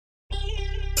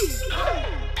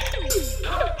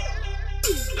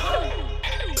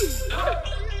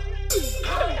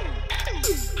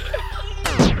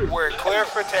We're clear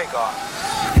for takeoff.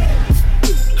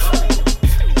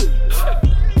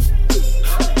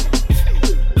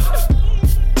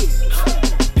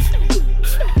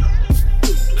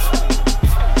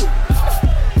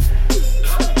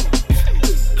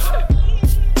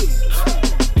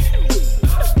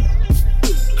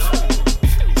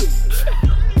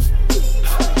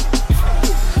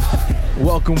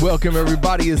 Welcome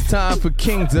everybody. It's time for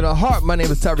Kings of the Heart. My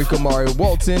name is Tyreek Omari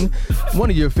Walton, one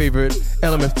of your favorite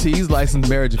LMFTs, licensed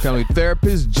marriage and family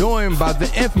therapist, joined by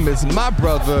the infamous, my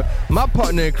brother, my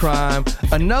partner in crime,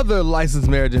 another licensed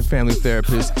marriage and family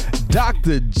therapist,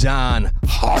 Dr. John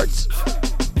Hart.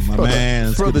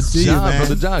 Man, Brother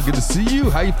John, good to see you.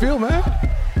 How you feel, man?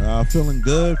 Feeling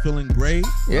good, feeling great.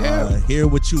 Yeah. Here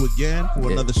with you again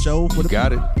for another show. For You the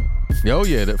got people. it. Oh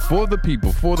yeah, for the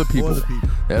people.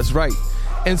 That's right.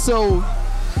 And so,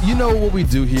 you know what we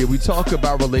do here. We talk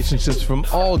about relationships from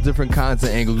all different kinds of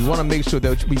angles. We want to make sure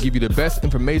that we give you the best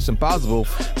information possible,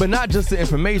 but not just the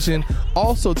information,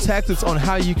 also tactics on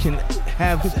how you can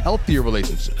have healthier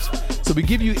relationships. So we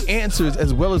give you answers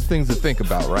as well as things to think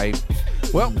about, right?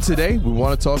 Well, today we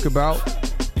want to talk about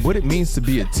what it means to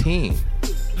be a team.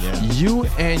 Yeah. You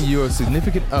and your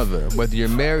significant other, whether you're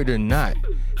married or not,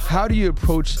 how do you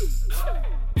approach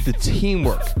the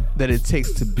teamwork that it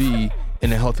takes to be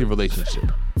in a healthy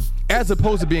relationship, as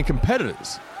opposed to being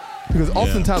competitors? Because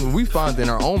oftentimes what we find in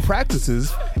our own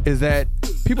practices is that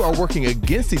people are working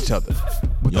against each other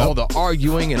with all the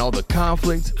arguing and all the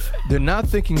conflict. They're not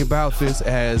thinking about this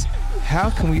as how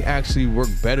can we actually work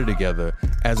better together,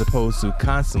 as opposed to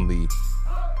constantly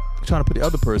trying to put the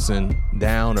other person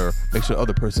down or make sure the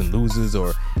other person loses,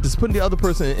 or just putting the other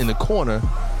person in the corner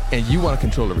and you want to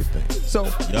control everything. So,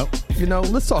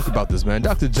 let's talk about this, man.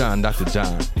 Dr. John.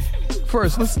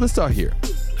 First, let's start here.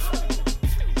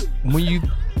 When you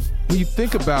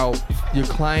think about your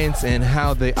clients and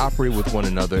how they operate with one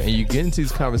another, and you get into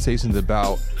these conversations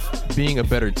about being a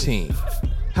better team,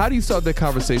 how do you start that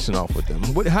conversation off with them?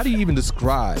 How do you even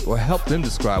describe or help them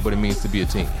describe what it means to be a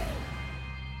team?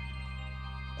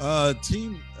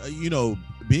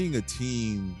 Being a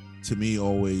team to me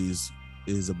always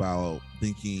is about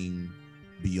thinking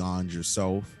beyond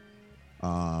yourself,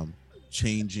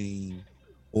 changing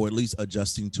or at least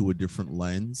adjusting to a different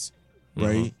lens,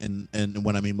 right? And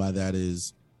what I mean by that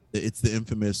is it's the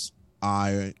infamous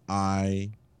I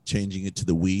changing it to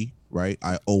the we, right?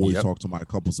 I always talk to my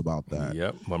couples about that.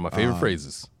 Yep, one of my favorite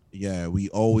phrases. Yeah, we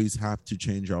always have to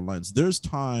change our lens. There's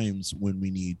times when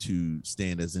we need to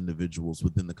stand as individuals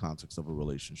within the context of a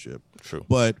relationship. True.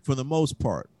 But for the most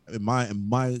part, in my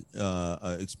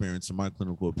experience, in my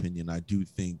clinical opinion, I do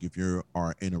think if you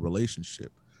are in a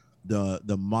relationship, the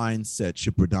mindset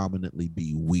should predominantly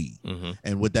be we. Mm-hmm.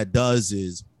 And what that does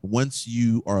is once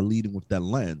you are leading with that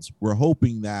lens, we're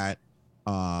hoping that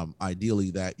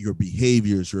ideally that your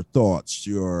behaviors, your thoughts,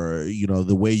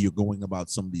 the way you're going about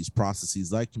some of these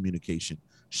processes like communication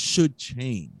should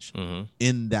change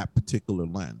in that particular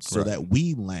lens. So that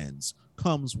we lens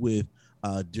comes with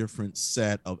a different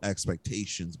set of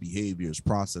expectations, behaviors,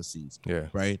 processes. Yeah.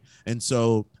 Right. And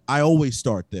so I always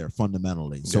start there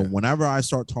fundamentally. So whenever I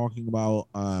start talking about,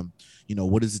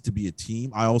 what is it to be a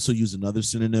team? I also use another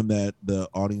synonym that the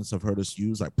audience have heard us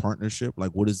use, like partnership.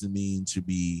 Like, what does it mean to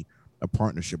be a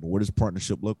partnership, or what does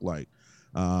partnership look like?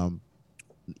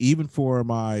 Even for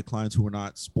my clients who are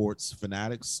not sports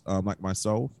fanatics like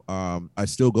myself, I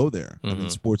still go there. I mean,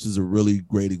 sports is a really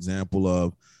great example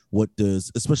of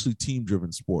especially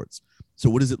team-driven sports. So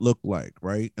what does it look like,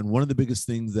 right? And one of the biggest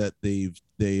things that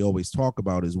they always talk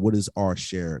about is, what is our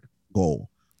shared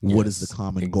goal? What is the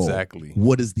common goal? Exactly.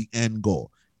 What is the end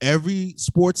goal? Every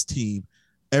sports team,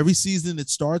 every season it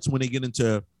starts when they get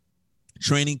into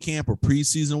training camp or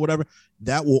preseason or whatever,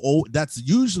 that's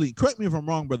usually, correct me if I'm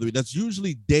wrong, brother, that's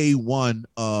usually day one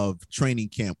of training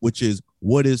camp, which is,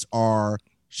 what is our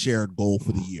shared goal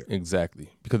for the year? Exactly.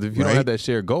 Because if you don't have that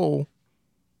shared goal,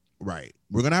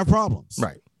 we're gonna have problems.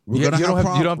 You don't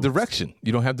have direction.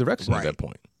 You don't have direction at that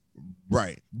point.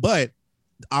 Right. But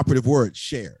the operative word,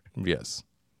 shared. Yes.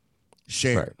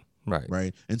 Shared.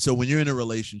 Right. And so when you're in a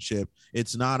relationship,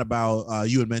 it's not about,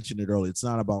 you had mentioned it earlier, it's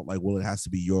not about like, well, it has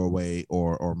to be your way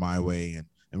or my way.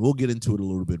 And we'll get into it a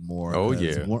little bit more. Oh,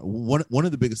 yeah. One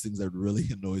of the biggest things that really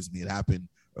annoys me, it happened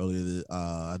earlier,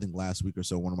 I think last week or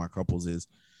so, one of my couples is,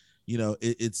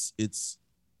 it's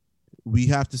we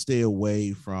have to stay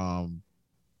away from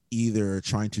either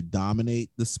trying to dominate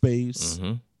the space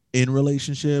in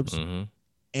relationships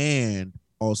and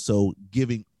also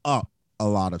giving up a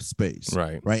lot of space.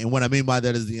 Right. And what I mean by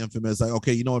that is the infamous, like,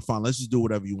 okay, you know what, fine, let's just do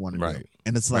whatever you want to do.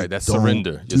 And it's like, that's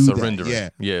surrender. You're surrendering.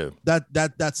 Yeah.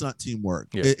 That's not teamwork.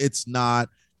 Yeah. It's not.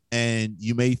 And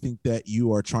you may think that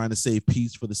you are trying to save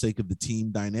peace for the sake of the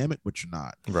team dynamic, but you're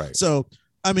not. Right. So,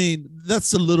 I mean,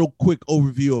 that's a little quick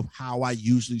overview of how I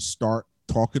usually start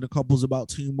talking to couples about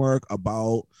teamwork,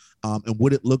 about and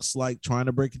what it looks like trying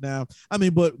to break it down. I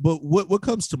mean, but what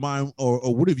comes to mind, or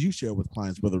what have you shared with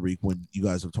clients, Brother Reek, when you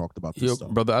guys have talked about this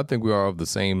stuff? Brother, I think we are of the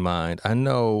same mind. I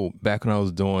know back when I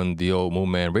was doing the old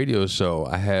Moon Man radio show,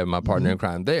 I had my partner in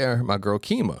crime there, my girl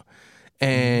Kima.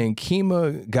 And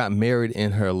Kima got married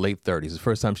in her late 30s, the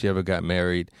first time she ever got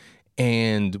married.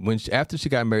 And after she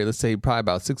got married, let's say probably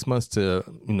about 6 months to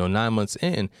 9 months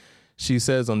in, she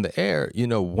says on the air,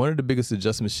 one of the biggest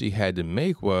adjustments she had to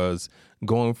make was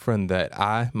going from that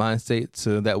I mind state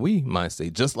to that we mind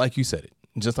state, just like you said it.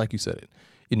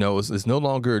 It's no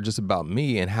longer just about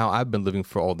me and how I've been living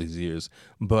for all these years,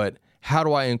 but how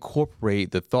do I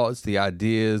incorporate the thoughts, the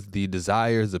ideas, the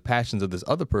desires, the passions of this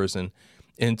other person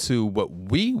into what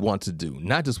we want to do,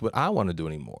 not just what I want to do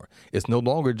anymore. It's no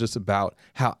longer just about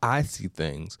how I see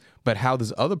things, but how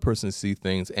this other person sees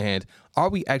things. And are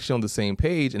we actually on the same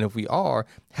page? And if we are,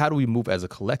 how do we move as a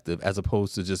collective as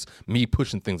opposed to just me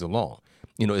pushing things along?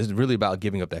 It's really about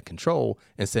giving up that control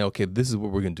and saying, okay, this is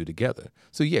what we're going to do together.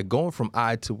 So yeah, going from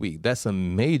I to we, that's a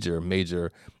major,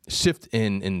 major shift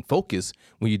in focus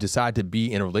when you decide to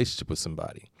be in a relationship with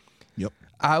somebody. Yep.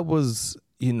 I was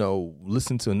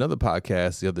listened to another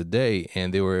podcast the other day,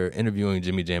 and they were interviewing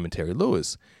Jimmy Jam and Terry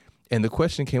Lewis, and the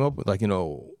question came up with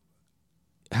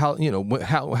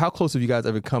how close have you guys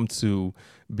ever come to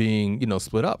being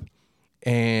split up?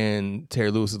 And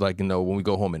Terry Lewis is like, when we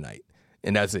go home at night,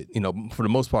 and that's it. For the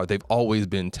most part, they've always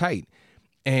been tight.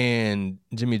 And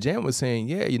Jimmy Jam was saying,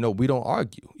 we don't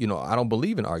argue. I don't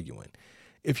believe in arguing.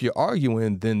 If you're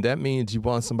arguing, then that means you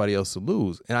want somebody else to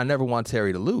lose, and I never want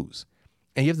Terry to lose.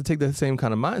 And you have to take that same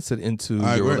kind of mindset into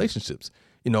your relationships.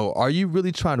 Are you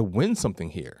really trying to win something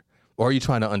here? Or are you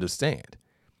trying to understand?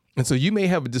 And so you may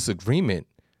have a disagreement,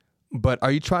 but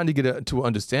are you trying to get to an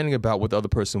understanding about what the other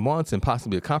person wants and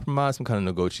possibly a compromise, some kind of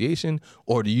negotiation?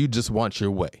 Or do you just want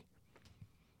your way?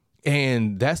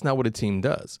 And that's not what a team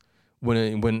does.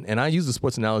 And I use the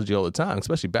sports analogy all the time,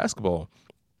 especially basketball.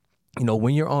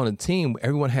 When you're on a team,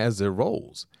 everyone has their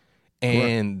roles.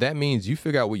 And that means you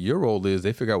figure out what your role is,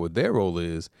 they figure out what their role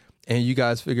is, and you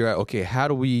guys figure out, okay, how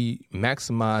do we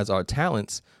maximize our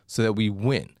talents so that we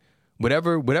win?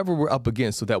 Whatever we're up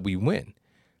against so that we win.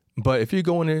 But if you're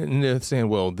going in there saying,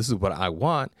 well, this is what I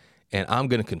want, and I'm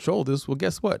going to control this, well,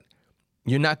 guess what?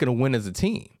 You're not going to win as a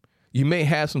team. You may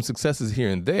have some successes here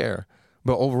and there,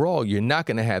 but overall, you're not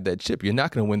going to have that chip. You're not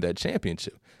going to win that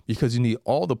championship because you need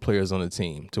all the players on the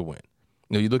team to win.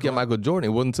 You look at Michael Jordan,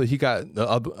 it wasn't until he got the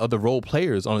other role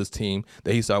players on his team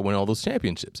that he started winning all those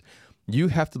championships. You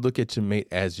have to look at your mate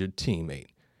as your teammate.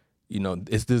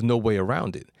 There's no way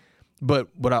around it. But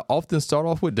what I often start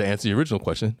off with, to answer your original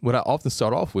question, what I often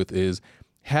start off with is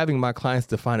having my clients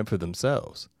define it for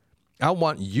themselves. I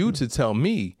want you to tell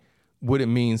me what it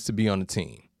means to be on a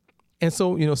team. And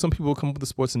so, some people come up with the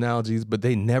sports analogies, but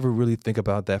they never really think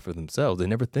about that for themselves. They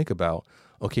never think about,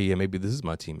 okay, yeah, maybe this is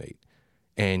my teammate.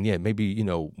 And yeah, maybe,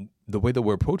 the way that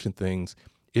we're approaching things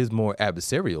is more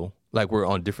adversarial, like we're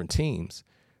on different teams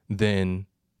than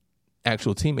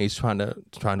actual teammates trying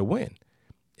to win.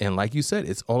 And like you said,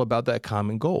 it's all about that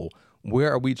common goal.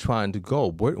 Where are we trying to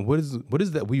go? What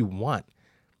is that we want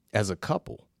as a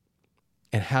couple?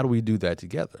 And how do we do that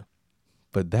together?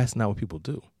 But that's not what people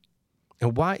do.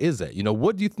 And why is that?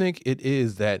 What do you think it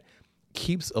is that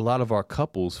keeps a lot of our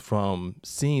couples from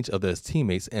seeing each other as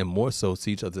teammates and more so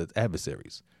see each other as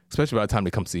adversaries, especially by the time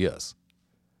they come see us?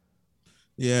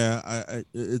 Yeah,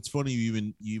 it's funny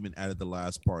you even added the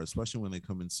last part, especially when they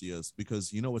come and see us,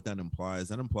 because you know what that implies?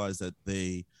 That implies that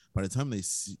by the time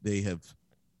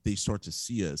they start to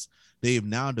see us, they have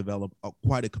now developed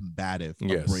quite a combative,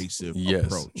 abrasive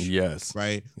approach. Yes.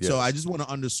 Right. Yes. So I just want to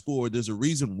underscore there's a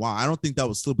reason why. I don't think that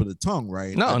was slip of the tongue,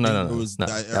 right? No. That was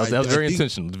very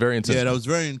intentional. Very intentional. Yeah, that was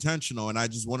very intentional. And I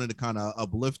just wanted to kind of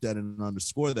uplift that and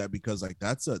underscore that, because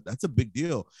that's a big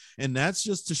deal. And that's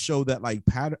just to show that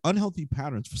unhealthy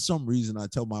patterns, for some reason, I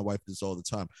tell my wife this all the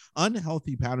time,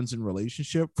 unhealthy patterns in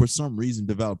relationship for some reason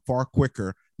develop far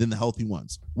quicker than the healthy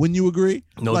ones. Wouldn't you agree?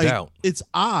 No doubt. It's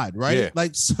odd, right? Yeah.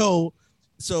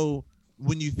 So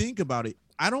when you think about it,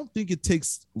 I don't think it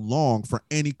takes long for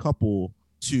any couple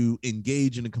to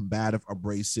engage in a combative,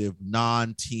 abrasive,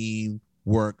 non-team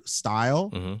work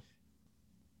style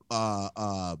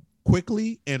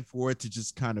quickly, and for it to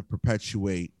just kind of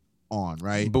perpetuate on,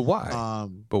 right? But why?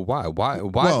 But why? Why do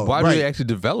right. they actually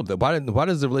develop that? Why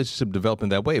does the relationship develop in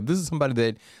that way? If this is somebody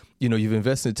that, you know, you've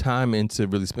invested time into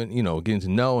really spend, you know, getting to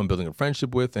know and building a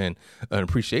friendship with and an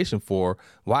appreciation for,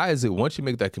 why is it once you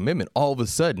make that commitment, all of a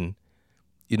sudden,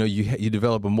 you know, you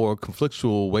develop a more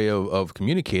conflictual way of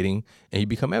communicating and you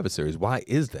become adversaries? Why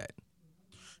is that?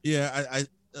 Yeah,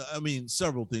 I mean,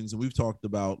 several things, and we've talked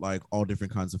about like all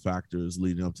different kinds of factors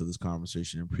leading up to this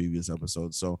conversation in previous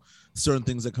episodes. So certain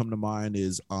things that come to mind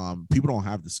is people don't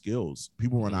have the skills.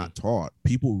 People are not taught.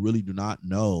 People really do not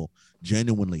know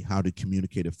genuinely how to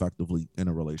communicate effectively in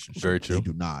a relationship. Very true. They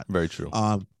do not. Very true.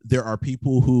 There are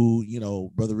people who, you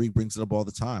know, Brother Reek brings it up all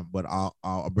the time, but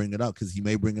I'll bring it up because he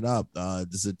may bring it up.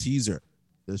 This is a teaser.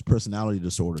 There's personality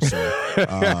disorder. So,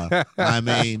 I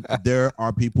mean, there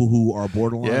are people who are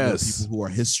borderline. Yes. There are people who are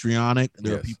histrionic.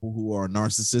 There Yes. are people who are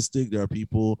narcissistic. There are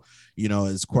people, you know,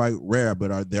 it's quite rare,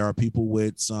 but there are people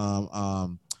with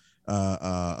some,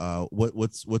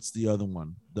 what's the other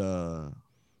one?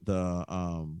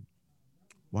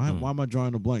 Why am I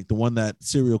drawing a blank? The one that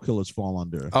serial killers fall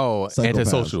under. Oh, Psychopaths.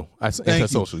 antisocial.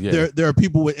 Antisocial. You. Yeah. There are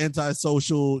people with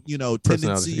antisocial, you know,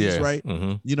 tendencies, yeah. right?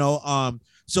 Mm-hmm. You know,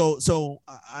 so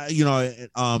you know,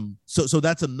 so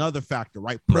that's another factor,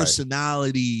 right?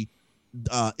 Personality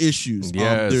issues.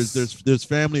 Yes. There's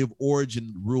family of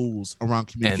origin rules around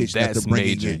communication And that's that they're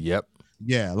bringing major. in. Yep.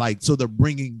 Yeah, like so they're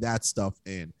bringing that stuff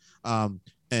in.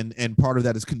 And part of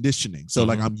that is conditioning. So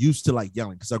like I'm used to like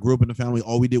yelling because I grew up in a family,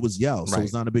 all we did was yell, so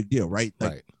it's not a big deal, right?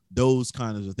 Like those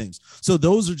kinds of things. So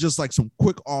those are just like some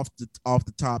quick off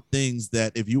the top things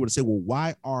that if you were to say, well,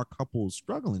 why are couples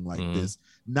struggling like this,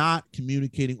 not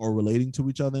communicating or relating to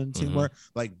each other in teamwork?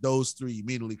 Like those three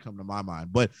immediately come to my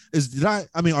mind. But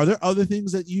I mean, are there other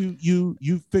things that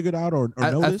you figured out or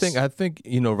noticed? I think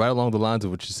you know, right along the lines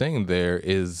of what you're saying there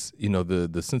is, you know,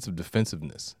 the sense of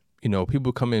defensiveness. You know,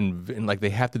 people come in and like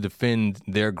they have to defend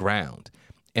their ground.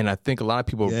 And I think a lot of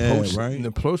people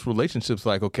approach relationships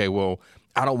like, okay, well,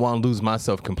 I don't want to lose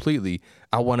myself completely.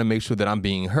 I want to make sure that I'm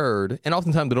being heard. And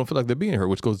oftentimes they don't feel like they're being heard,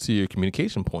 which goes to your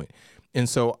communication point. And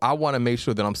so I want to make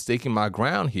sure that I'm staking my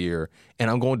ground here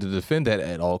and I'm going to defend that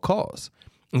at all costs.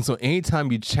 And so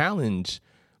anytime you challenge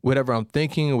whatever I'm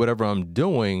thinking or whatever I'm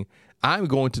doing, I'm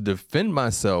going to defend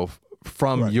myself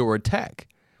from your attack.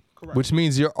 Correct. Which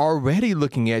means you're already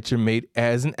looking at your mate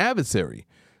as an adversary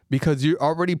because you're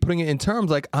already putting it in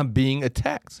terms like I'm being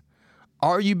attacked.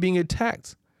 Are you being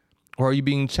attacked or are you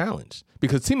being challenged?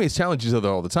 Because teammates challenge each other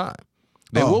all the time.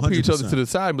 They will put each other to the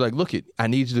side and be like, look, I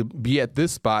need you to be at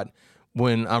this spot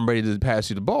when I'm ready to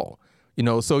pass you the ball. You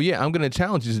know, so yeah, I'm going to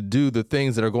challenge you to do the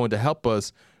things that are going to help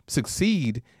us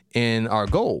succeed in our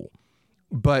goal.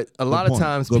 But a lot of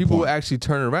times people will actually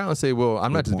turn it around and say, well,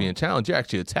 I'm not just being challenged. You're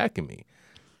actually attacking me.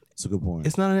 That's a good point.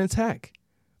 It's not an attack.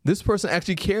 This person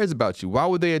actually cares about you. Why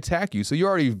would they attack you? So you're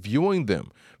already viewing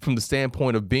them from the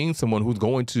standpoint of being someone who's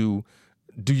going to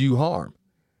do you harm.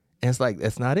 And it's like,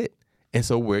 that's not it. And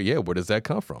so where does that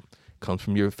come from? It comes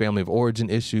from your family of origin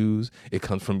issues. It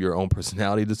comes from your own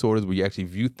personality disorders where you actually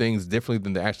view things differently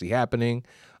than they're actually happening.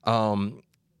 And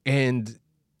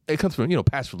it comes from, you know,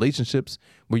 past relationships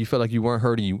where you felt like you weren't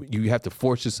heard and you have to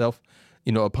force yourself,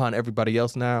 you know, upon everybody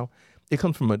else now. It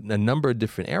comes from a number of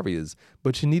different areas,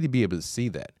 but you need to be able to see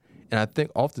that. And I think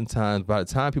oftentimes by the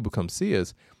time people come see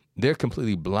us, they're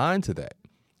completely blind to that.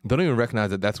 They don't even recognize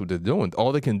that that's what they're doing.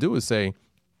 All they can do is say,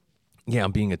 yeah,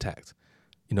 I'm being attacked.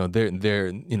 You know, they're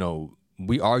you know,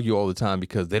 we argue all the time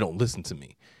because they don't listen to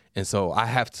me. And so I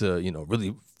have to, you know,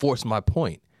 really force my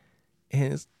point.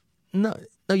 And it's, no,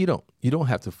 you don't. You don't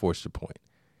have to force your point.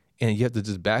 And you have to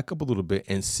just back up a little bit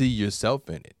and see yourself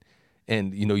in it.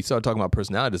 And, you know, you start talking about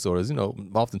personality disorders, you know,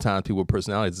 oftentimes people with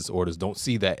personality disorders don't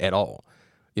see that at all.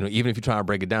 You know, even if you're trying to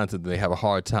break it down to them, they have a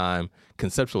hard time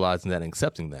conceptualizing that and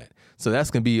accepting that. So that's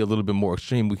going to be a little bit more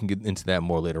extreme. We can get into that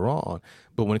more later on.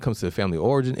 But when it comes to the family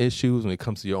origin issues, when it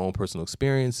comes to your own personal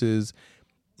experiences,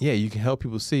 yeah, you can help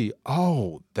people see,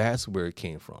 oh, that's where it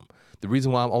came from. The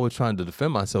reason why I'm always trying to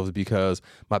defend myself is because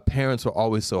my parents were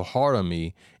always so hard on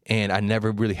me and I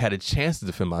never really had a chance to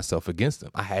defend myself against them.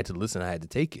 I had to listen. I had to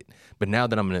take it. But now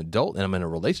that I'm an adult and I'm in a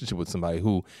relationship with somebody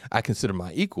who I consider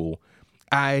my equal,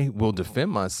 I will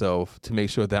defend myself to make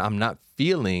sure that I'm not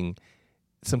feeling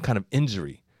some kind of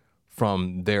injury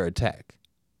from their attack.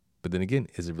 But then again,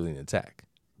 is it really an attack?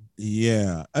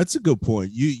 Yeah, that's a good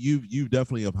point. You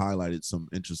definitely have highlighted some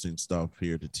interesting stuff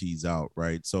here to tease out,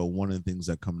 right? So one of the things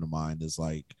that come to mind is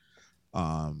like,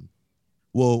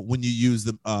 well, when you use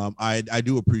them, I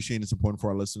do appreciate it's important for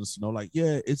our listeners to know, like,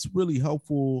 yeah, it's really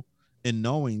helpful in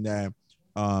knowing that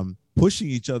pushing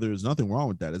each other, there's nothing wrong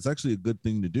with that. It's actually a good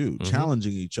thing to do.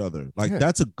 Challenging each other, like, Yeah.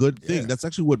 that's a good thing. Yeah. That's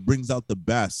actually what brings out the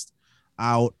best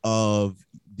out of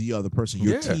the other person,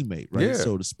 your teammate, right?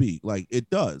 So to speak. Like, it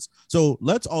does. So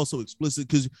let's also explicit,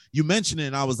 because you mentioned it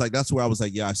and I was like, that's where I was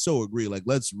like, yeah, I so agree. Like,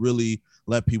 let's really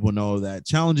let people know that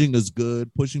challenging is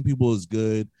good, pushing people is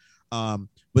good.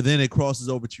 But then it crosses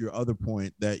over to your other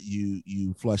point that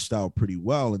you fleshed out pretty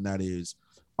well, and that is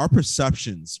our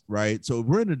perceptions, right? So if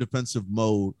we're in a defensive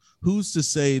mode, who's to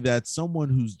say that someone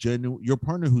who's your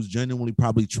partner who's genuinely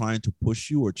probably trying to push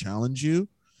you or challenge you,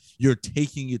 you're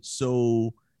taking it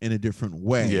so in a different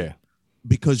way,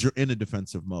 because you're in a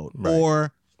defensive mode,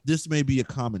 or this may be a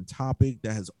common topic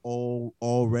that has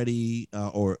already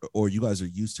or you guys are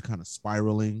used to kind of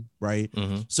spiraling, right?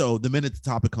 So the minute the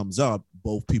topic comes up,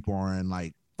 both people are in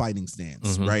like fighting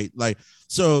stance, right? Like,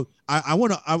 so I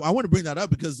want to bring that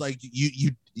up because like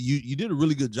you did a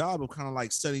really good job of kind of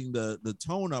like setting the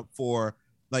tone up for,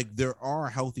 like, there are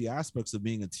healthy aspects of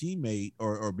being a teammate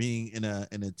or being in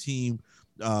a team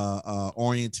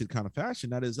oriented kind of fashion,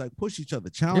 that is like push each other,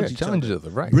 challenge each other,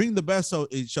 right? Bring the best out of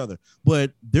each other.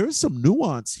 But there's some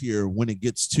nuance here when it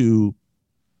gets to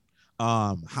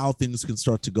how things can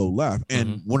start to go left.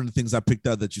 And one of the things I picked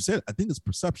out that you said, I think it's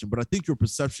perception, but I think your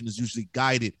perception is usually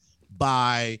guided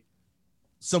by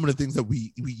some of the things that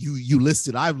you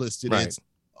listed, I've listed. Right. It's,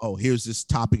 oh, here's this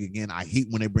topic again. I hate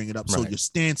when they bring it up. So your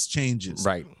stance changes.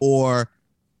 Right. Or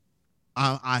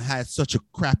I had such a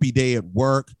crappy day at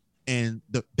work and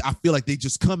I feel like they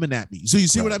just coming at me. So you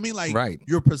see what I mean? Like,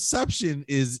 your perception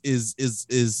is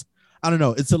I don't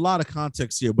know. It's a lot of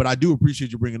context here, but I do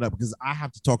appreciate you bringing it up because I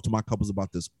have to talk to my couples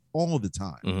about this all the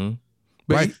time.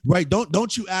 Right.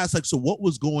 Don't you ask, like, so what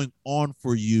was going on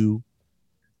for you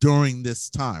during this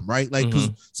time, right? Like, because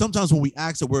sometimes when we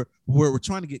ask that, we're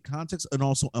trying to get context, and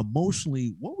also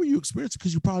emotionally, what were you experiencing?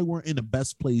 Because you probably weren't in the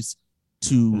best place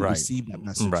to receive that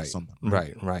message or something.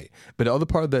 Right. But the other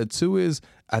part of that too is,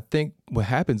 I think what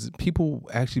happens is people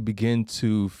actually begin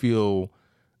to feel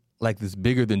like this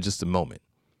bigger than just a moment.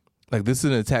 Like, this is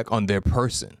an attack on their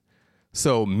person.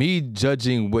 So me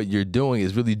judging what you're doing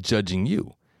is really judging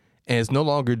you. And it's no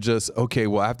longer just, okay,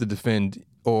 well, I have to defend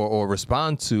or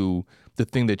respond to the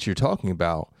thing that you're talking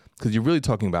about, because you're really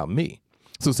talking about me.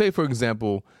 So say, for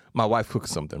example, my wife cooks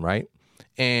something, right?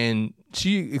 And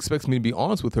she expects me to be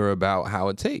honest with her about how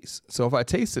it tastes. So if I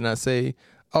taste it and I say,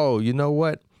 oh, you know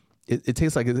what? It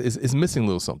tastes like it's missing a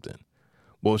little something.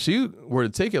 Well, if she were to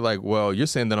take it like, well, you're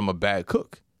saying that I'm a bad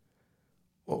cook.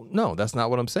 Well, no, that's not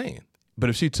what I'm saying. But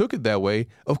if she took it that way,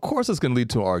 of course it's going to lead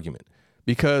to an argument,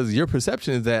 because your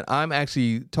perception is that I'm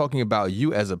actually talking about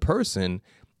you as a person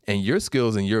and your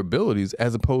skills and your abilities,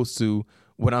 as opposed to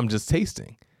what I'm just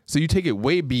tasting. So you take it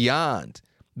way beyond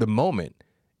the moment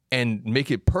and make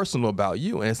it personal about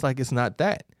you. And it's like, it's not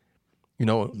that.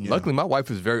 Luckily my wife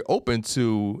is very open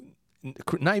to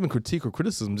not even critique or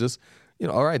criticism, just,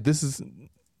 all right, this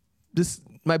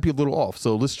might be a little off,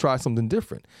 so let's try something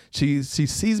different. She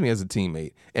sees me as a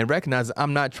teammate and recognizes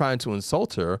I'm not trying to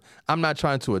insult her. I'm not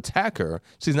trying to attack her.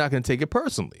 She's not going to take it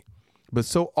personally. But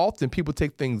so often people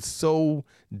take things so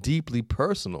deeply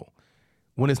personal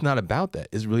when it's not about that.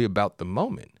 It's really about the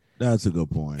moment. That's a good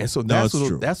point. And so that's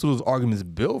what those arguments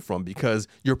build from, because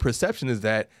your perception is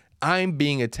that I'm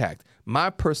being attacked. My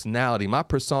personality, my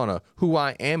persona, who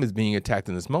I am, is being attacked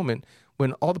in this moment,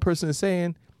 when all the person is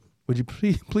saying, would you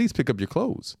please pick up your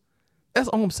clothes? That's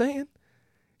all I'm saying.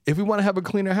 If we want to have a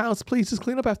cleaner house, please just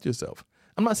clean up after yourself.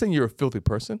 I'm not saying you're a filthy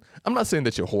person. I'm not saying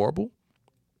that you're horrible.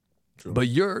 True. But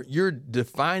you're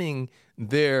defining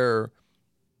their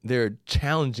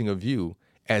challenging of you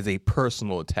as a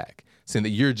personal attack, saying that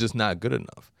you're just not good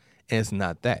enough. And it's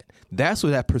not that. That's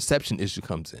where that perception issue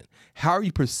comes in. How are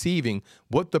you perceiving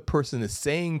what the person is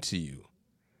saying to you?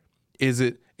 Is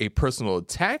it a personal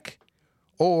attack,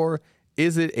 or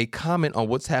is it a comment on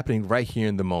what's happening right here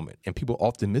in the moment? And people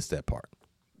often miss that part.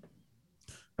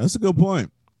 That's a good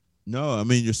point. No, I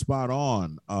mean, you're spot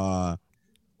on.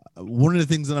 One of the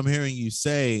things that I'm hearing you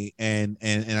say, and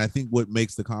I think what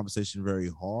makes the conversation very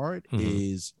hard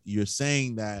is you're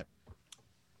saying that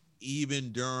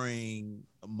even during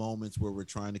moments where we're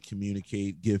trying to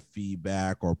communicate, give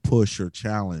feedback, or push or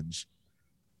challenge,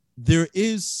 there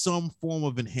is some form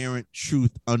of inherent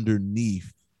truth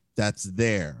underneath that's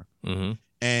there.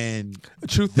 And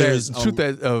truth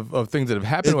of things that have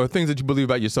happened, or things that you believe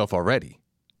about yourself already.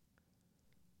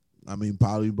 I mean,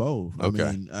 probably both. Okay.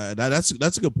 I mean, that's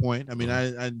a good point. I mean, I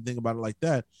didn't think about it like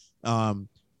that.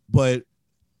 But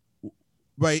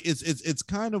right, it's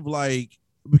kind of like,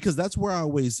 because that's where I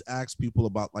always ask people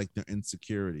about like their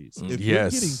insecurities. If you're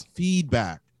getting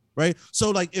feedback right?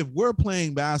 So like if we're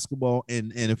playing basketball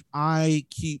and if I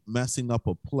keep messing up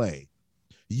a play,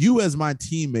 you as my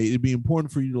teammate, it'd be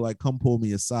important for you to like come pull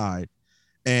me aside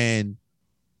and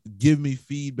give me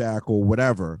feedback or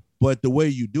whatever. But the way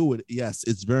you do it, yes,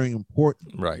 it's very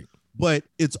important. Right. But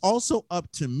it's also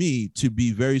up to me to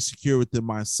be very secure within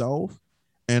myself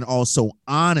and also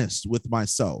honest with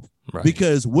myself. Right.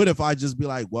 Because what if I just be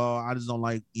like, well, I just don't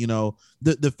like,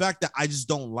 the fact that I just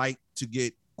don't like to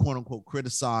get quote unquote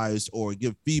criticized or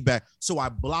give feedback. So I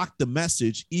block the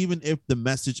message, even if the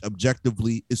message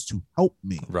objectively is to help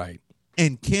me. Right.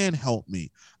 And can help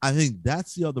me. I think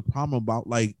that's the other problem about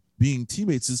like being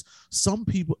teammates is some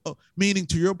people, meaning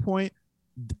to your point,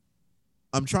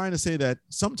 I'm trying to say that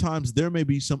sometimes there may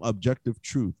be some objective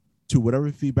truth to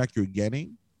whatever feedback you're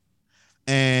getting.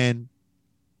 And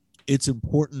it's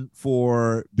important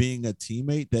for being a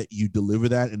teammate that you deliver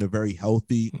that in a very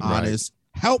healthy, honest,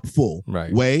 helpful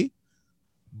way.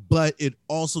 But it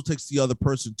also takes the other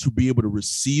person to be able to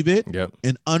receive it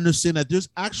and understand that there's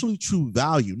actually true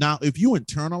value. Now, if you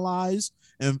internalize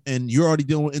and you're already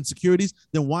dealing with insecurities,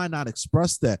 then why not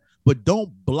express that? But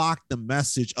don't block the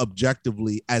message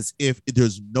objectively as if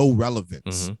there's no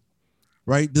relevance. Mm-hmm.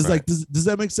 Right? Does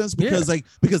that make sense? Because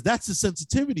because that's the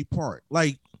sensitivity part.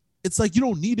 Like, it's like you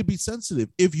don't need to be sensitive.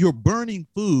 If you're burning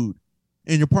food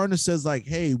and your partner says like,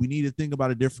 hey, we need to think about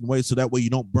a different way so that way you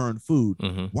don't burn food.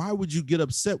 Mm-hmm. Why would you get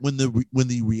upset when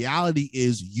the reality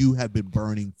is you have been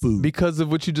burning food? Because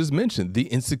of what you just mentioned, the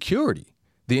insecurity.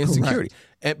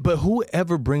 But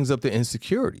whoever brings up the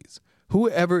insecurities,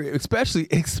 whoever, especially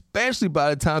by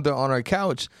the time they're on our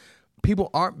couch, people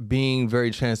aren't being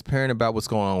very transparent about what's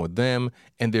going on with them,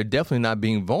 and they're definitely not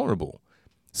being vulnerable.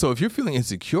 So if you're feeling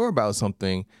insecure about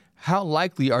something, how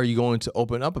likely are you going to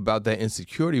open up about that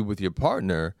insecurity with your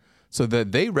partner so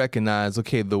that they recognize,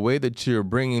 okay, the way that you're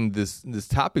bringing this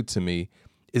topic to me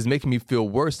is making me feel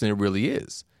worse than it really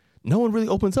is? No one really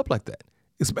opens up like that,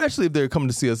 especially if they're coming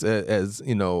to see us as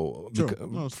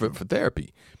for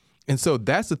therapy. And so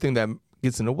that's the thing that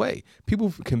gets in the way.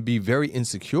 People can be very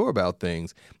insecure about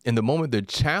things, and the moment they're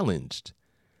challenged,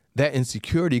 that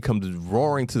insecurity comes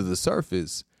roaring to the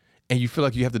surface, and you feel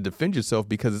like you have to defend yourself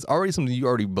because it's already something you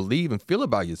already believe and feel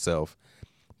about yourself,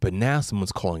 but now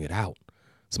someone's calling it out.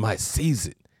 Somebody sees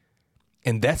it,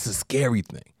 and that's the scary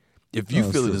thing. If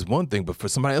you feel it is one thing, but for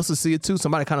somebody else to see it too,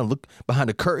 somebody kind of look behind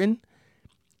the curtain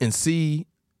and see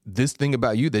this thing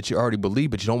about you that you already believe,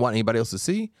 but you don't want anybody else to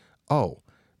see,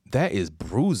 that is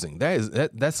bruising.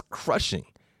 That's crushing.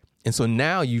 And so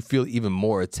now you feel even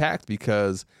more attacked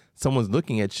because someone's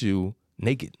looking at you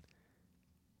naked.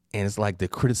 And it's like they're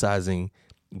criticizing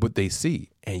what they see.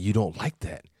 And you don't like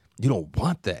that. You don't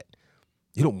want that.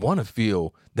 You don't want to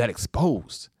feel that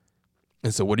exposed.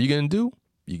 And so what are you going to do?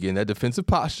 You get in that defensive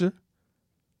posture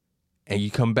and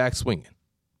you come back swinging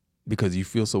because you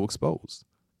feel so exposed.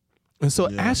 And so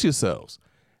ask yourselves,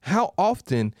 how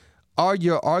often are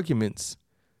your arguments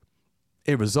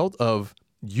a result of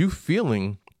you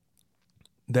feeling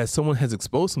that someone has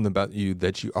exposed something about you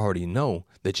that you already know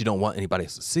that you don't want anybody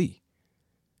else to see?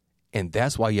 And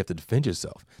that's why you have to defend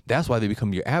yourself. That's why they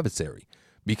become your adversary,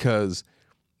 because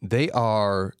they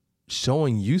are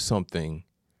showing you something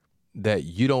that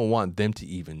you don't want them to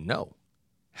even know.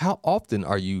 How often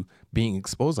are you being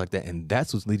exposed like that? And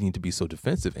that's what's leading you to be so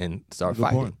defensive and start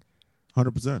fighting.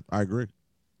 100%. I agree.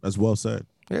 That's well said.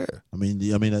 Yeah. I mean,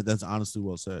 that's honestly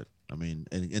well said. I mean,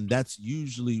 and that's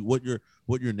usually what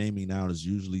you're naming now is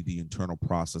usually the internal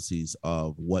processes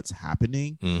of what's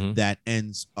happening that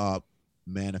ends up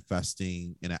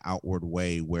manifesting in an outward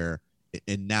way where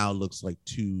it now looks like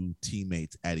two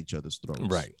teammates at each other's throats.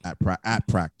 Right. At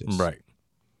practice.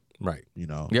 Right. You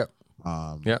know. Yep.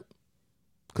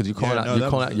 Because you're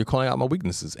calling out my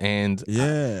weaknesses, and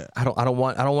I don't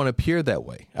want to appear that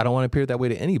way. I don't want to appear that way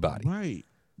to anybody.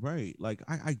 Right. Like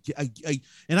I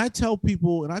and I tell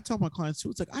people, and I tell my clients too,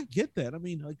 it's like, I get that. I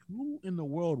mean, like, who in the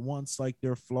world wants like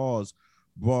their flaws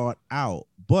brought out?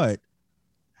 But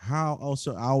how else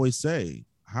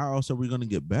are we going to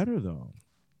get better though?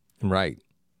 Right.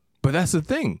 But that's the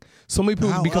thing. So many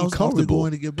people become comfortable.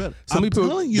 Going to get better? Some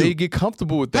people they get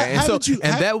comfortable with that,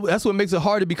 that's what makes it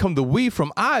hard to become the we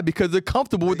from I, because they're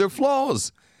comfortable with their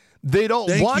flaws. They don't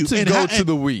want to go to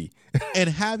the we. And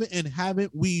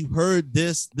haven't we heard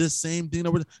this same thing?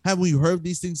 Haven't we heard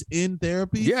these things in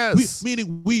therapy? Yes.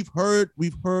 Meaning we've heard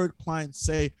clients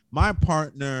say, my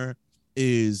partner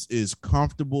is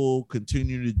comfortable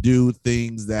continuing to do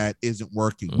things that isn't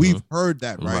working. We've heard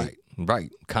that, right?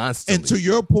 Right. Constantly. And to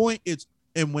your point,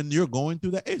 and when you're going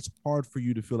through that, it's hard for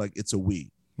you to feel like it's a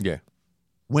we. Yeah.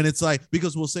 When it's like,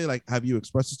 because we'll say like, have you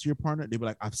expressed it to your partner? They'll be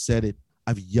like, I've said it.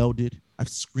 I've yelled it. I've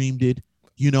screamed it.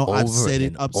 You know, I've said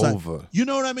it upside. Over. You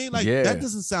know what I mean? Like that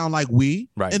doesn't sound like we.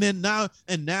 Right. And then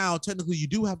now, technically, you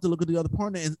do have to look at the other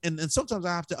partner, and sometimes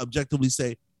I have to objectively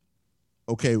say,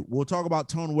 okay, we'll talk about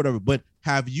tone or whatever, but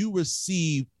have you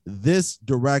received this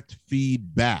direct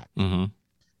feedback? Mm-hmm.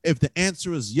 If the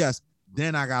answer is yes,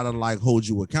 then I gotta like hold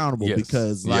you accountable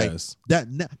because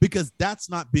because that's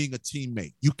not being a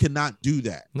teammate. You cannot do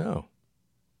that. No,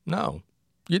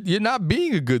 you're not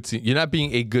being a good team. You're not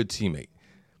being a good teammate.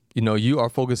 You know, you are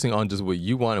focusing on just what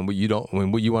you want and what you don't,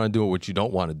 when what you want to do or what you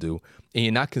don't want to do, and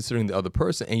you're not considering the other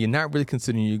person, and you're not really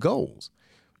considering your goals.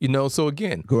 You know, so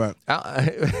again, correct.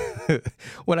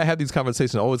 When I have these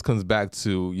conversations, it always comes back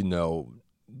to, you know,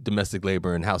 domestic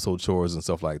labor and household chores and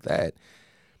stuff like that.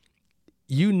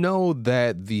 You know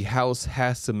that the house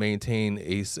has to maintain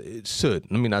it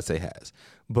should, let me not say has,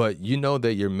 but you know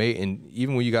that your mate, and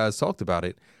even when you guys talked about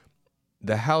it,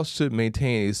 the house should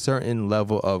maintain a certain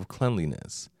level of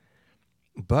cleanliness.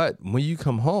 But when you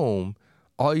come home,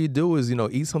 all you do is, you know,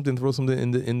 eat something, throw something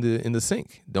in the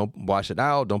sink. Don't wash it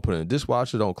out. Don't put it in the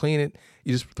dishwasher. Don't clean it.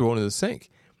 You just throw it in the sink.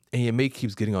 And your mate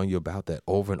keeps getting on you about that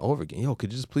over and over again. Yo,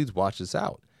 could you just please wash this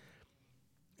out?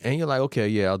 And you're like, okay,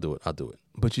 yeah, I'll do it.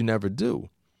 But you never do.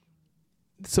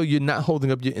 So you're not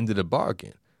holding up your end of the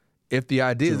bargain. If the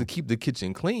idea is to keep the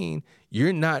kitchen clean,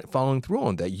 you're not following through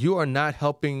on that. You are not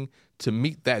helping to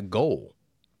meet that goal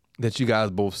that you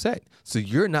guys both set. So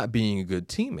you're not being a good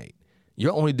teammate.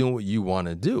 You're only doing what you want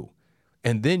to do.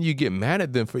 And then you get mad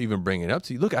at them for even bringing it up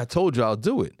to you. Look, I told you I'll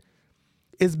do it.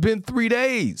 It's been 3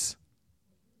 days.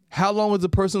 How long is a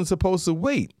person supposed to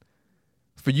wait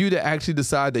for you to actually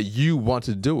decide that you want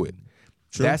to do it?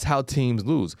 True. That's how teams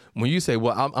lose. When you say,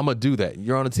 well, I'm going to do that.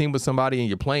 You're on a team with somebody and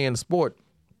you're playing a sport.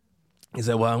 You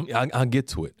say, well, I'll get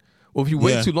to it. Well, if you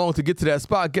wait too long to get to that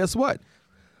spot, guess what?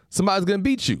 Somebody's going to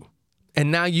beat you.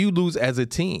 And now you lose as a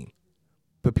team.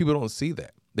 But people don't see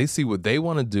that. They see what they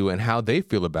want to do and how they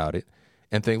feel about it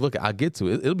and think, look, I'll get to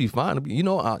it. It'll be fine. You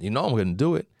know I'm going to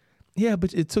do it. Yeah,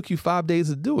 but it took you 5 days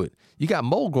to do it. You got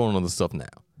mold growing on the stuff now.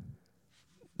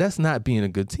 That's not being a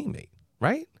good teammate,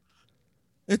 right?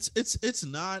 It's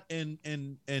not, and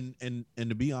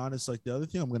to be honest, like the other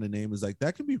thing I'm going to name is like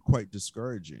that can be quite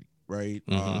discouraging, right?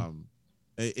 Mm-hmm.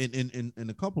 In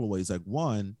a couple of ways. Like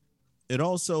one, it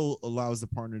also allows the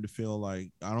partner to feel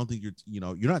like I don't think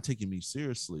you're not taking me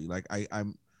seriously. Like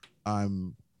I've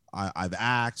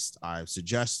asked, I've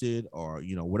suggested, or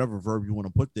whatever verb you want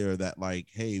to put there that like,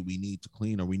 hey, we need to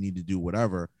clean or we need to do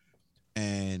whatever,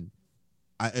 and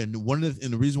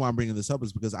the reason why I'm bringing this up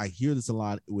is because I hear this a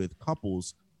lot with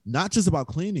couples, not just about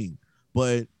cleaning,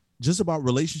 but just about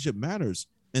relationship matters.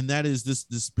 And that is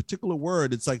this particular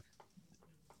word. It's like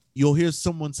you'll hear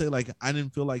someone say like, I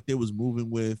didn't feel like they was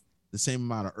moving with the same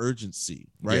amount of urgency,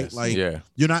 right? Yes, like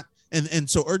you're not, and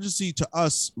so urgency to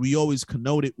us, we always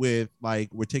connote it with like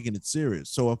we're taking it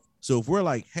serious. So if we're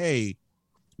like, hey,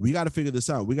 we got to figure this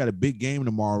out. We got a big game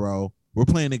tomorrow. We're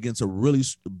playing against a really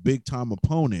big time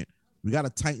opponent. We got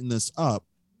to tighten this up.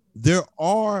 There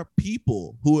are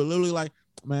people who are literally like,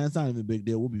 man, it's not even a big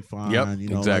deal. We'll be fine. Exactly.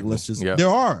 Like, let's just, there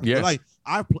are. Yeah. Like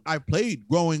I played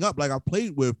growing up. Like I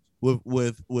played with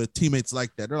teammates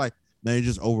like that. They're like, man, you're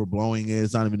just overblowing it.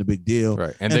 It's not even a big deal.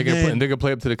 Right. And they can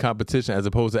play up to the competition as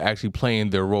opposed to actually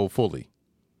playing their role fully.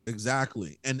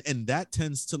 Exactly. And that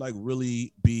tends to like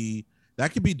really be,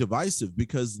 that can be divisive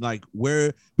because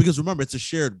remember, it's a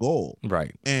shared goal.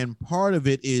 Right. And part of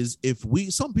it is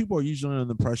some people are usually under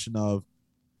the impression of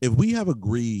if we have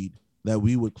agreed that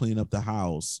we would clean up the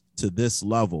house to this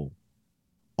level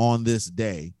on this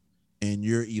day, and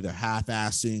you're either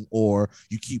half-assing or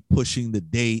you keep pushing the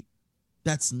date,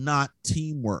 that's not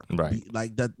teamwork. Right.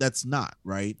 Like that's not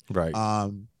right. Right.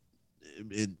 And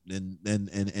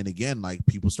again, like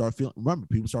people start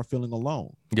feeling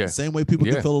alone. Yeah. The same way people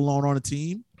can feel alone on a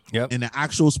team. Yep. In an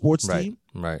actual sports team.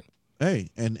 Right. Hey,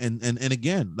 and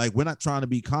again, like we're not trying to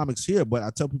be comics here, but I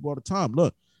tell people all the time,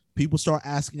 look, people start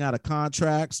asking out of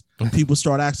contracts. People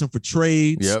start asking for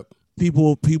trades. Yep.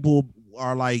 People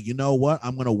are like, you know what?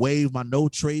 I'm gonna waive my no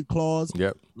trade clause.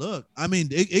 Yep. Look, I mean,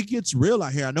 it gets real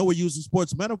out here. I know we're using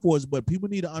sports metaphors, but people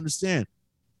need to understand.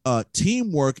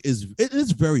 Teamwork is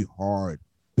very hard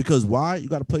because why? You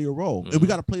got to play your role, and we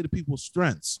got to play to people's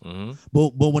strengths. Mm-hmm.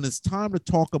 But when it's time to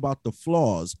talk about the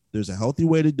flaws, there's a healthy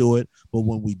way to do it. But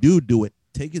when we do it,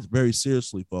 take it very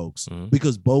seriously, folks,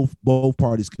 because both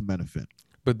parties can benefit.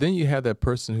 But then you have that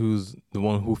person who's the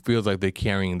one who feels like they're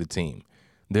carrying the team.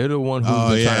 They're the one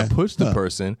who's trying to push the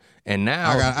person, and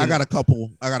now I got a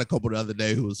couple the other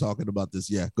day who was talking about this.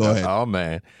 Yeah, go ahead. Oh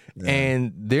man,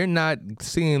 and they're not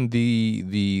seeing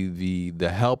the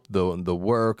help, the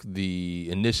work, the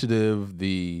initiative,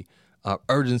 the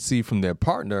urgency from their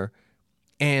partner,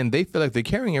 and they feel like they're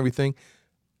carrying everything,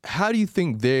 how do you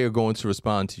think they're going to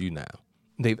respond to you now?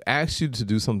 They've asked you to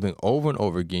do something over and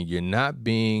over again. You're not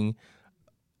being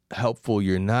helpful.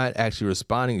 You're not actually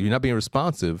responding. You're not being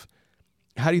responsive.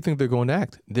 How do you think they're going to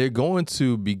act? They're going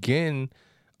to begin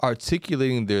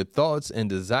articulating their thoughts and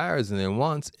desires and their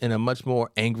wants in a much more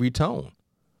angry tone.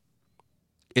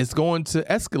 It's going to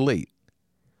escalate.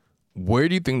 Where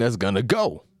do you think that's going to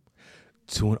go?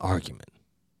 To an argument.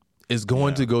 It's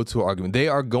going to go to an argument. They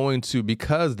are going to,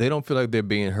 because they don't feel like they're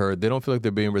being heard, they don't feel like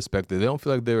they're being respected, they don't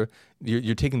feel like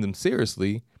you're taking them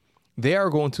seriously, they are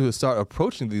going to start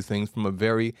approaching these things from a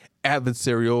very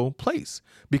adversarial place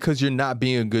because you're not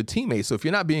being a good teammate. So if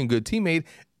you're not being a good teammate,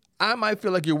 I might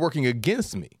feel like you're working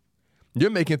against me. You're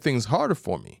making things harder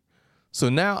for me. So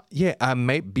now, I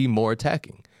might be more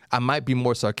attacking. I might be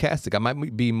more sarcastic. I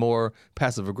might be more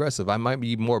passive aggressive. I might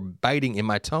be more biting in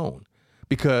my tone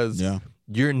because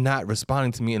you're not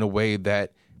responding to me in a way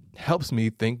that helps me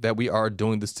think that we are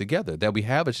doing this together, that we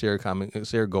have a shared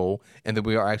goal, and that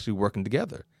we are actually working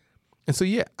together. And so,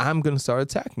 I'm going to start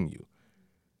attacking you.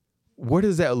 Where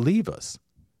does that leave us?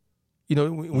 You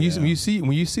know, when you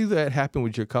see that happen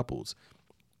with your couples,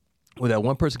 where that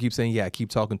one person keeps saying, I keep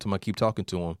talking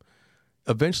to him.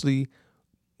 Eventually,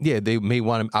 they may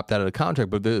want to opt out of the contract,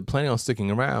 but they're planning on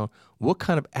sticking around. What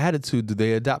kind of attitude do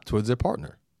they adopt towards their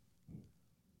partner?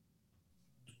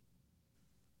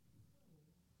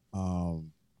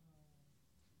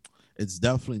 It's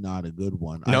definitely not a good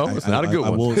one. No, it's not a good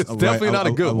one. It's definitely not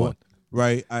a good one.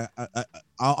 Right.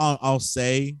 I'll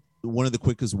say one of the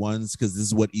quickest ones, because this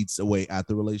is what eats away at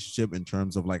the relationship in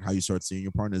terms of like how you start seeing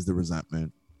your partner, is the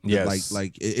resentment. Yes.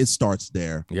 Like it starts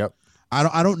there. Yep.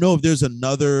 I don't know if there's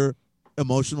another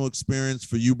emotional experience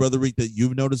for you, Brother Reek, that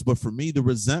you've noticed, but for me, the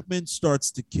resentment starts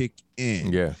to kick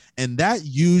in. Yeah. And that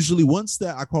usually, once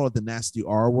that, I call it the nasty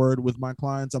R word with my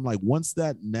clients. I'm like, once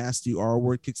that nasty R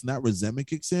word kicks in, that resentment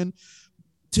kicks in,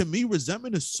 to me,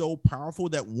 resentment is so powerful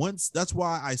that that's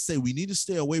why I say we need to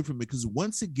stay away from it, because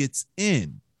once it gets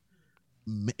in,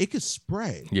 it could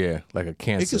spread. Yeah, like a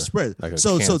cancer. It could spread. Like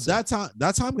so cancer.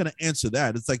 that's how I'm gonna answer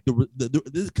that. It's like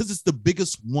because it's the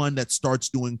biggest one that starts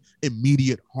doing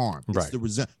immediate harm. It's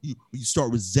right. You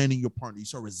start resenting your partner. You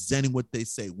start resenting what they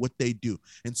say, what they do,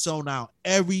 and so now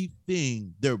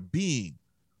everything they're being.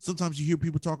 Sometimes you hear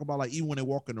people talk about, like, even when they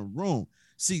walk in a room.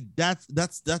 See,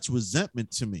 that's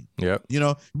resentment to me. Yeah. You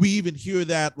know, we even hear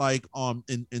that like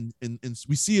in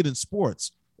we see it in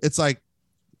sports. It's like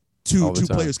two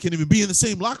players can't even be in the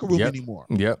same locker room anymore.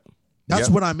 Yep. That's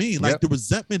what I mean. Like the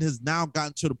resentment has now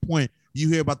gotten to the point you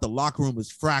hear about the locker room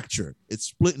is fractured. It's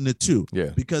split into two.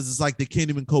 Yeah. Because it's like they can't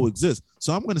even coexist.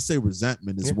 So I'm going to say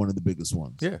resentment is one of the biggest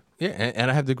ones. Yeah. Yeah. And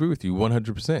I have to agree with you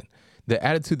 100%. The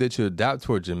attitude that you adopt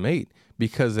towards your mate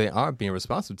because they aren't being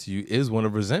responsive to you is one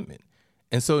of resentment.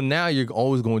 And so now you're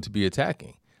always going to be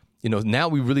attacking. You know, now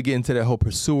we really get into that whole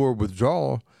pursuer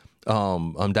withdrawal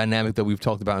dynamic that we've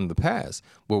talked about in the past,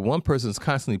 where one person's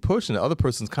constantly pushing, the other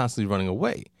person's constantly running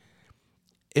away.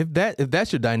 If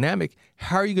that's your dynamic,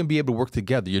 how are you going to be able to work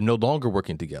together? You're no longer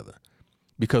working together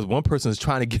because one person is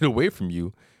trying to get away from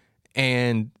you,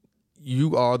 and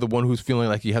you are the one who's feeling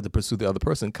like you have to pursue the other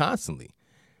person constantly.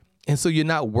 And so you're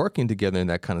not working together in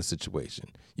that kind of situation.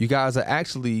 You guys are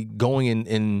actually going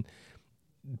in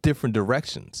different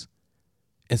directions.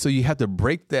 And so you have to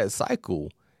break that cycle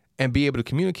and be able to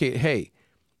communicate, hey,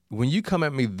 when you come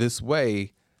at me this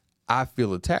way, I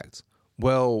feel attacked.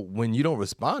 Well, when you don't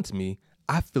respond to me,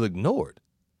 I feel ignored.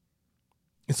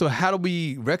 And so how do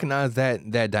we recognize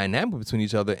that dynamic between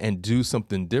each other and do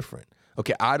something different?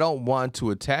 Okay, I don't want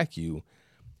to attack you,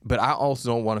 but I also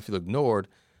don't want to feel ignored.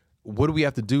 What do we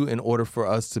have to do in order for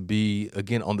us to be,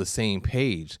 again, on the same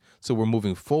page? So we're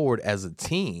moving forward as a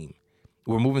team.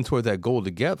 We're moving towards that goal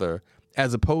together,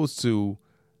 as opposed to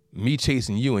me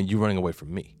chasing you and you running away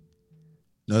from me.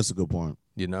 That's a good point.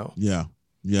 You know? Yeah.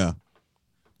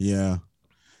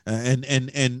 And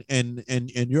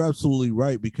you're absolutely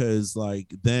right, because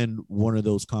like then one of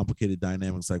those complicated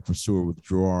dynamics like pursuer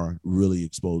withdrawer really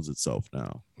exposes itself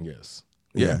now. Yes.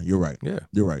 Yeah, you're right. Yeah.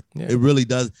 You're right. Yeah. It really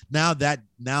does. Now that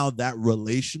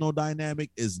relational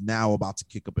dynamic is now about to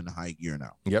kick up in high gear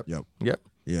now. Yep.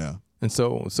 Yeah. And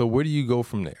so where do you go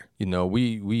from there? You know,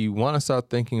 we want to start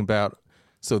thinking about,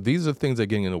 so these are things that are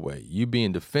getting in the way. You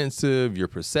being defensive, your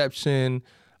perception,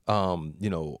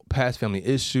 past family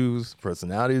issues,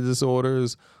 personality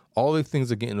disorders, all the things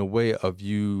that get in the way of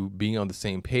you being on the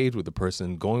same page with the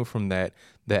person, going from that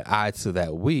I to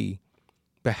that we.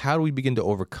 But how do we begin to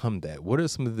overcome that? What are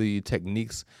some of the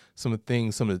techniques, some of the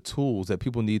things, some of the tools that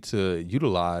people need to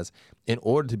utilize in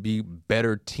order to be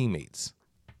better teammates?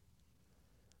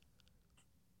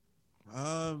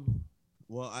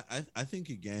 Well, I think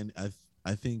again,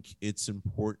 I think it's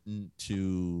important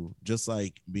to, just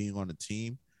like being on a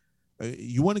team,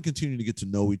 you want to continue to get to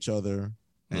know each other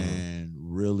and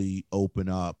really open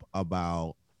up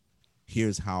about,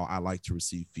 here's how I like to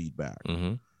receive feedback,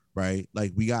 right?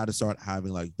 Like we got to start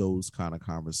having like those kind of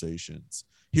conversations.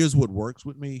 Here's what works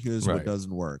with me. Here's what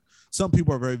doesn't work. Some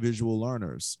people are very visual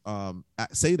learners.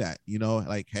 Say that,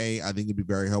 like, hey, I think it'd be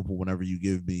very helpful whenever you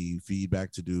give me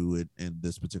feedback to do it in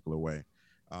this particular way.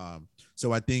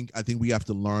 So I think we have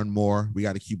to learn more. We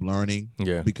got to keep learning.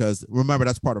 Yeah. Because remember,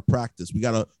 that's part of practice. We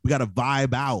gotta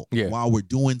vibe out while we're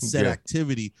doing said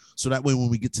activity, so that way when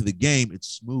we get to the game, it's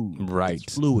smooth,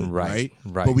 it's fluid, right?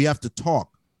 But we have to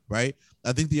talk, right?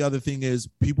 I think the other thing is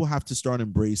people have to start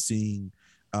embracing.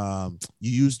 You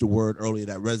used the word earlier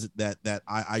that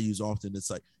I use often. It's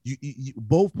like you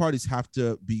both parties have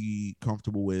to be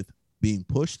comfortable with being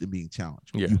pushed and being challenged.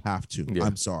 Yeah. You have to. Yeah.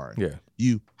 I'm sorry. Yeah.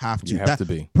 You have to. You have to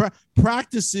be.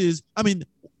 Practices. I mean,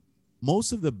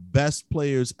 most of the best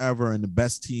players ever and the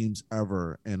best teams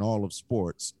ever in all of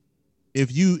sports,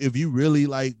 if you really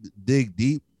like dig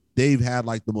deep, they've had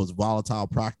like the most volatile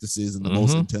practices and the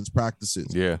most intense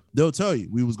practices. Yeah. They'll tell you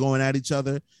we was going at each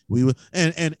other. We were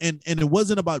and it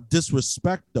wasn't about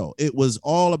disrespect though. It was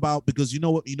all about, because you know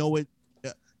what,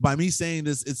 by me saying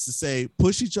this, it's to say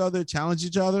push each other, challenge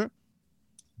each other,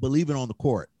 but leave it on the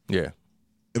court. Yeah.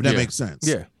 If that makes sense.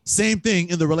 Yeah. Same thing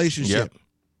in the relationship. Yep.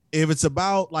 If it's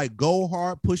about like go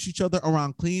hard, push each other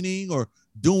around cleaning or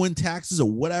doing taxes or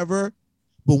whatever,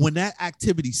 but when that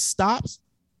activity stops,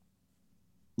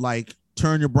 like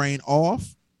turn your brain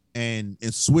off and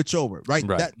switch over, right?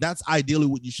 That's ideally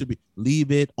what you should be.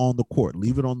 Leave it on the court,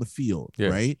 leave it on the field,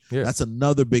 right? Yeah. That's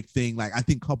another big thing. Like I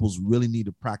think couples really need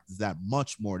to practice that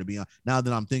much more, to be honest. Now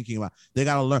that I'm thinking about, they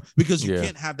got to learn, because you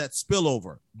can't have that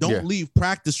spillover. Don't leave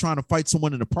practice trying to fight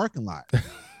someone in the parking lot.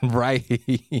 Right.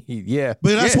 Yeah.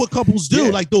 But that's what couples do.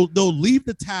 Yeah. Like they'll leave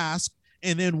the task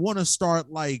and then want to start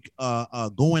like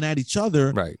going at each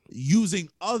other, using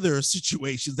other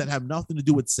situations that have nothing to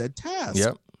do with said task.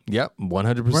 Yep.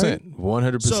 100%.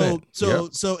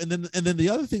 100%. So, and then the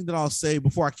other thing that I'll say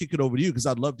before I kick it over to you, because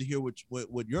I'd love to hear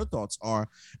what your thoughts are.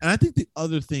 And I think the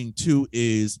other thing too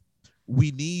is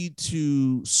we need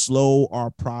to slow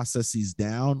our processes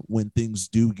down when things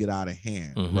do get out of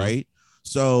hand, right?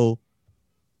 So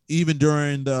even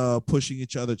during the pushing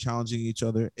each other, challenging each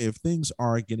other, if things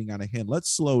are getting out of hand, let's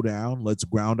slow down. Let's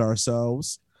ground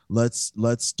ourselves.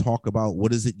 Let's talk about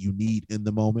what is it you need in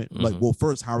the moment. Like, well,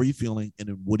 first, how are you feeling? And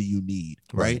then what do you need?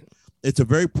 Right. It's a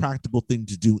very practical thing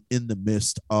to do in the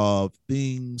midst of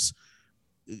things,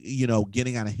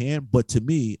 getting out of hand. But to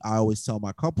me, I always tell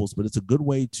my couples, but it's a good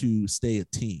way to stay a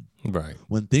team. Right.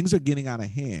 When things are getting out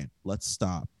of hand, let's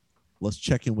stop. Let's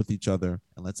check in with each other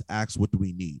and let's ask, what do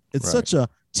we need? It's such a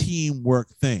teamwork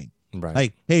thing. Right.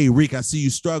 Like, hey, Rick, I see you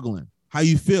struggling. How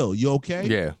you feel? You okay?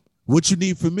 Yeah. What you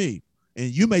need from me? And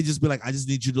you may just be like, I just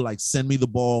need you to like send me the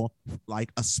ball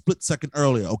like a split second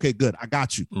earlier. Okay, good. I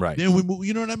got you. Right. Then we move,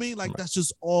 you know what I mean? Like that's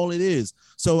just all it is.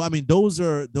 So, I mean, those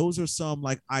are some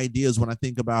like ideas when I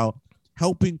think about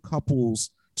helping couples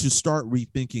to start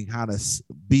rethinking how to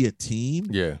be a team.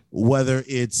 Yeah. Whether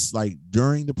it's like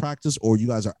during the practice or you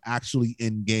guys are actually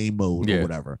in game mode or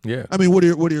whatever. Yeah. I mean, what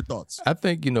are your thoughts? I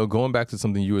think, going back to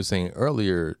something you were saying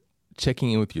earlier,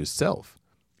 checking in with yourself.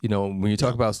 When you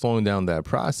talk about slowing down that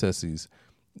processes,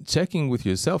 checking with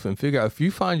yourself and figure out if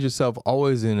you find yourself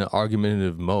always in an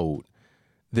argumentative mode,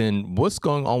 then what's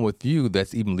going on with you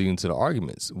that's even leading to the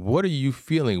arguments? What are you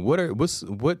feeling?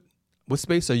 What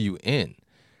space are you in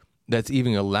that's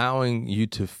even allowing you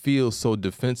to feel so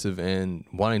defensive and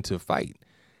wanting to fight?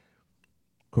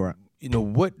 Correct.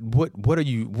 What are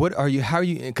you, how are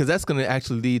you, because that's going to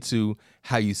actually lead to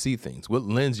how you see things, what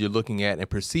lens you're looking at and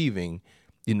perceiving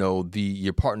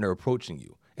your partner approaching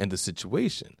you and the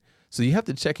situation. So you have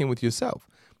to check in with yourself.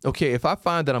 Okay, if I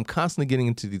find that I'm constantly getting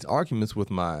into these arguments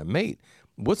with my mate,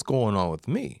 what's going on with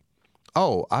me?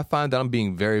 Oh, I find that I'm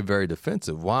being very, very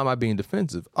defensive. Why am I being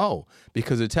defensive? Oh,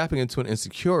 because they're tapping into an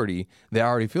insecurity that I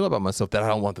already feel about myself that I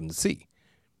don't want them to see.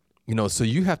 So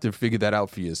you have to figure that out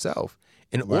for yourself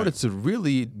in order to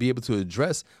really be able to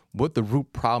address what the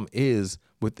root problem is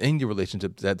within your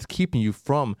relationship that's keeping you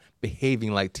from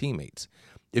behaving like teammates.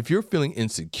 If you're feeling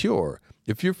insecure,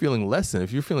 if you're feeling less than,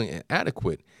 if you're feeling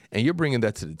inadequate, and you're bringing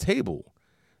that to the table,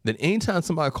 then anytime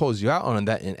somebody calls you out on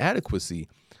that inadequacy,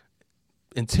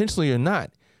 intentionally or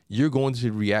not, you're going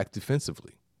to react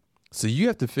defensively. So you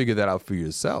have to figure that out for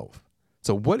yourself.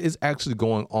 So what is actually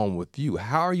going on with you?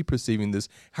 How are you perceiving this?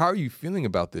 How are you feeling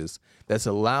about this? That's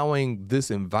allowing this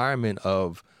environment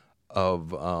of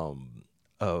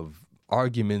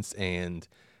arguments and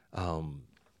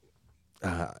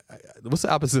what's the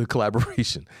opposite of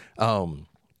collaboration?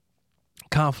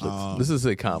 Conflict. This is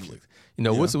a conflict. You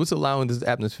know, what's allowing this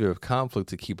atmosphere of conflict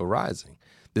to keep arising?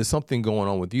 There's something going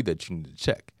on with you that you need to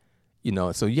check. You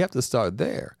know, so you have to start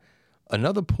there.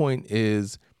 Another point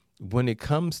is when it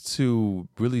comes to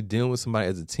really dealing with somebody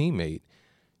as a teammate,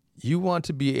 you want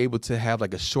to be able to have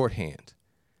like a shorthand.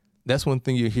 That's one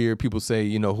thing you hear people say,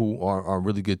 you know, who are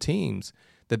really good teams,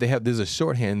 that there's a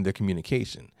shorthand in their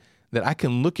communication, that I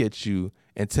can look at you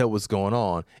and tell what's going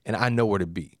on, and I know where to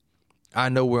be. I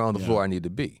know where on the floor I need to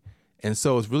be. And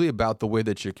so it's really about the way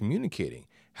that you're communicating.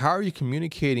 How are you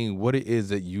communicating what it is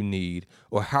that you need,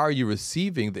 or how are you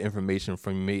receiving the information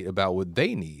from your mate about what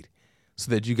they need so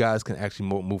that you guys can actually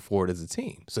move forward as a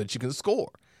team, so that you can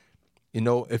score? You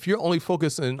know, if you're only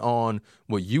focusing on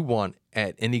what you want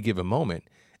at any given moment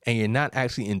and you're not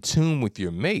actually in tune with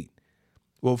your mate,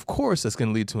 well, of course that's going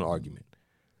to lead to an argument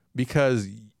because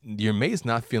your mate's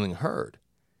not feeling heard.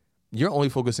 You're only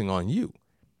focusing on you.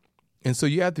 And so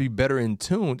you have to be better in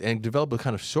tune and develop a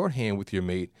kind of shorthand with your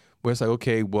mate where it's like,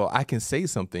 okay, well, I can say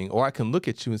something, or I can look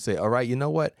at you and say, all right, you know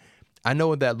what? I know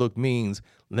what that look means.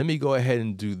 Let me go ahead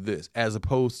and do this, as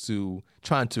opposed to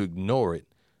trying to ignore it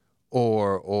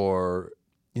or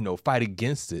you know, fight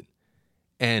against it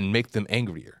and make them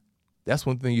angrier. That's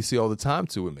one thing you see all the time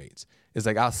too with mates. It's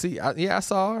like, I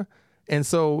saw her. And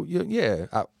so,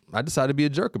 I decided to be a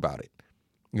jerk about it.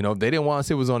 You know, they didn't want to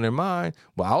say what was on their mind.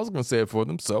 Well, I was going to say it for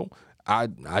them. So I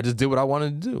just did what I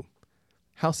wanted to do.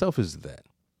 How selfish is that?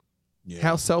 Yeah.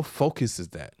 How self-focused is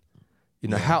that? You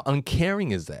know, how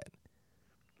uncaring is that?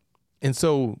 And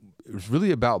so it's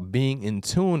really about being in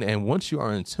tune. And once you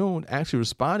are in tune, actually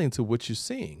responding to what you're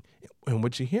seeing and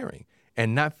what you're hearing,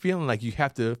 and not feeling like you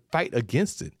have to fight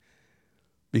against it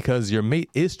because your mate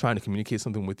is trying to communicate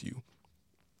something with you.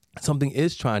 Something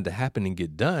is trying to happen and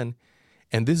get done.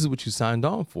 And this is what you signed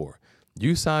on for.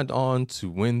 You signed on to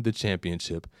win the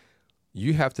championship.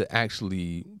 You have to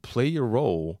actually play your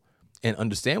role and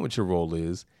understand what your role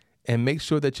is and make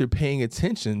sure that you're paying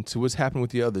attention to what's happening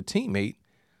with your other teammate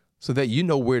so that you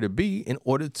know where to be in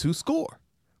order to score.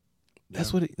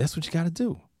 That's what you got to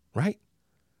do, right?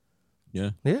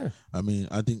 Yeah. Yeah. I mean,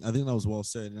 I think that was well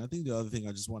said. And I think the other thing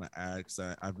I just want to add, because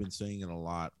I've been saying it a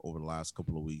lot over the last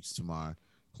couple of weeks to my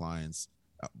clients,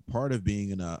 part of being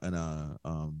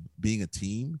being a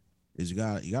team is you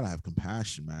gotta have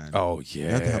compassion, man. Oh yeah, you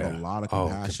have to have a lot of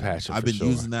compassion. I've been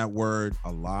using that word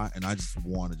a lot, and I just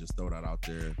want to just throw that out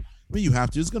there. I mean, you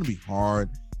have to. It's gonna be hard.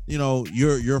 You know,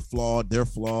 you're flawed. They're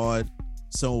flawed.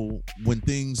 So when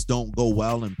things don't go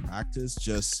well in practice,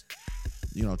 just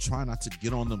try not to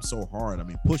get on them so hard. I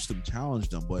mean, push them, challenge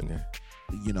them, but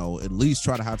at least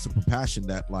try to have some compassion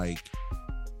that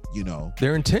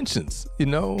their intentions,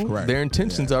 correct. Their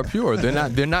intentions are pure.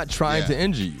 They're not trying to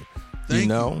injure you.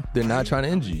 They're not trying to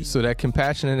injure you. So that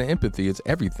compassion and empathy is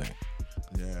everything.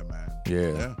 Yeah, man.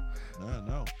 Yeah.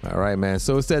 No. All right, man.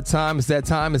 So it's that time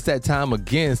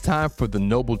again. It's time for the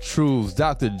Noble Truths.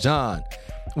 Dr. John,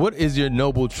 what is your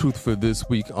noble truth for this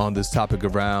week on this topic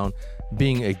around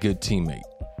being a good teammate?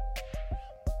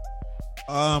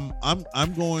 I'm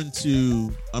going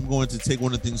to take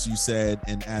one of the things you said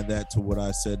and add that to what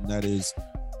I said, and that is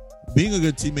being a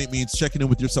good teammate means checking in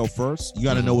with yourself first. You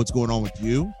got to know what's going on with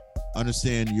you,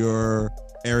 understand your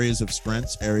areas of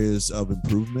strengths, areas of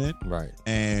improvement, right,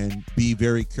 and be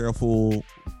very careful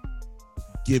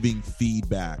giving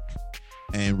feedback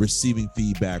and receiving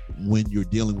feedback when you're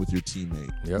dealing with your teammate,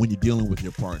 when you're dealing with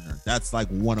your partner. That's like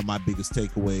one of my biggest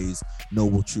takeaways,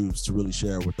 noble truths to really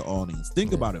share with the audience.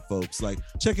 Think about it, folks. Like,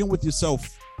 check in with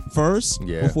yourself first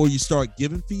before you start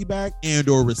giving feedback and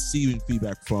or receiving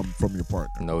feedback from your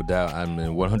partner. No doubt. I'm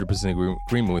in 100%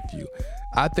 agreement with you.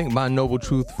 I think my noble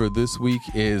truth for this week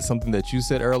is something that you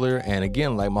said earlier. And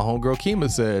again, like my homegirl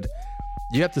Kima said,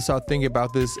 you have to start thinking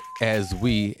about this as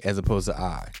we as opposed to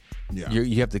I. Yeah.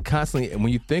 You have to constantly, and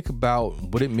when you think about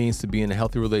what it means to be in a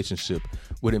healthy relationship,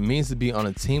 what it means to be on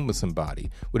a team with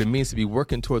somebody, what it means to be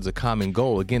working towards a common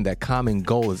goal, again, that common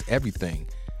goal is everything.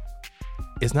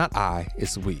 It's not I,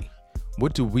 it's we.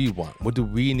 What do we want? What do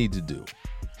we need to do?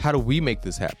 How do we make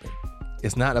this happen?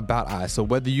 It's not about I. So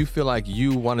whether you feel like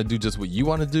you want to do just what you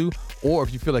want to do, or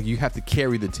if you feel like you have to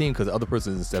carry the team because the other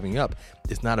person isn't stepping up,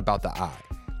 it's not about the I.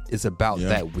 It's about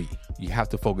that we. You have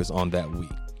to focus on that we.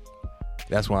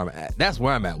 That's where I'm at. That's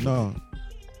where I'm at. No,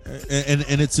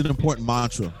 and it's an important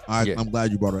mantra. I'm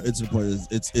glad you brought it. It's important.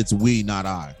 It's we, not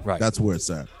I. Right. That's where it's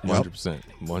at.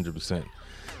 100%.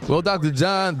 Well, Dr.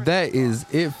 John, that is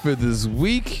it for this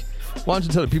week. Why don't you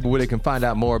tell the people where they can find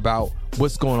out more about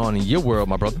what's going on in your world,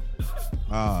 my brother?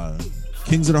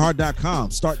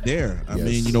 kingsoftheheart.com. Start there. I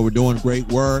mean, you know, we're doing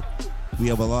great work.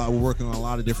 We're working on a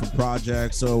lot of different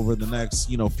projects over the next,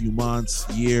 you know, few months,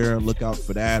 year. Look out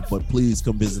for that. But please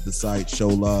come visit the site, show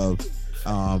love.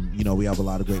 You know, we have a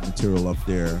lot of great material up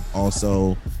there.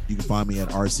 Also, you can find me at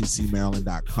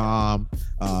rccmaryland.com.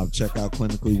 Check out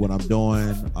clinically what I'm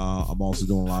doing. I'm also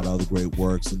doing a lot of other great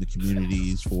works in the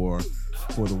communities for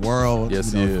the world.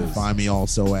 Yes, you can find me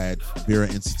also at Vera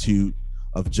Institute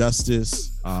of Justice,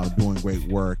 doing great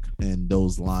work in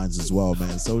those lines as well,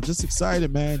 man. So just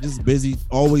excited, man. Just busy,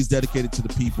 always dedicated to the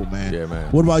people, man. Yeah,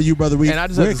 man. What about you, brother? And I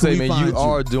just have to say, man, you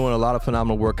are doing a lot of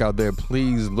phenomenal work out there.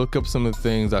 Please look up some of the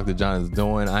things Dr. John is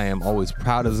doing. I am always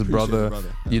proud of his brother.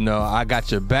 You know, I got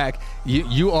your back.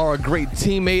 You are a great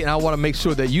teammate, and I want to make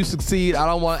sure that you succeed. I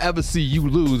don't want to ever see you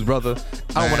lose, brother.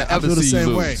 I don't want to ever see you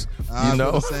lose. I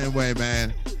feel the same way,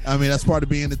 man. I mean, that's part of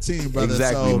being a team, brother.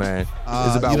 Exactly, so, man.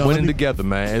 It's about winning together,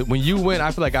 man. When you win,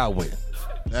 I feel like I win.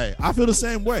 Hey, I feel the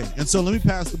same way. And so let me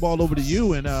pass the ball over to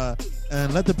you and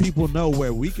let the people know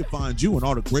where we can find you and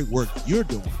all the great work you're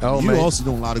doing. You're also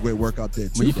doing a lot of great work out there,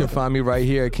 too. Well, you can find me right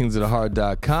here at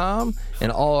kingsoftheheart.com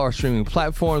and all our streaming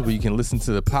platforms where you can listen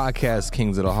to the podcast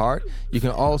Kings of the Heart. You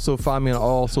can also find me on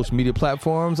all social media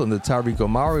platforms under Tyreek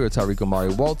Omari or Tyreek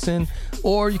Omari Walton.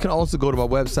 Or you can also go to my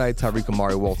website,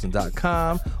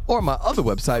 TyreekOmariWalton.com, or my other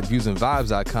website,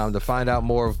 viewsandvibes.com, to find out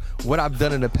more of what I've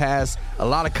done in the past. A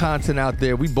lot of content out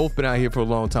there. We've both been out here for a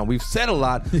long time. We've said a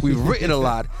lot. We've written a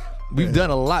lot. We've done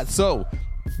a lot. So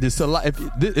there's a lot. If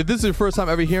this is your first time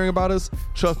ever hearing about us,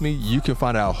 trust me, you can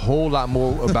find out a whole lot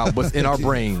more about what's in our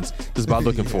brains just by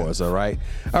looking for us. All right,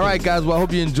 guys. Well, I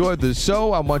hope you enjoyed the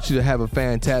show. I want you to have a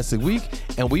fantastic week,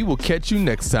 and we will catch you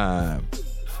next time.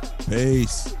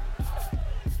 Peace.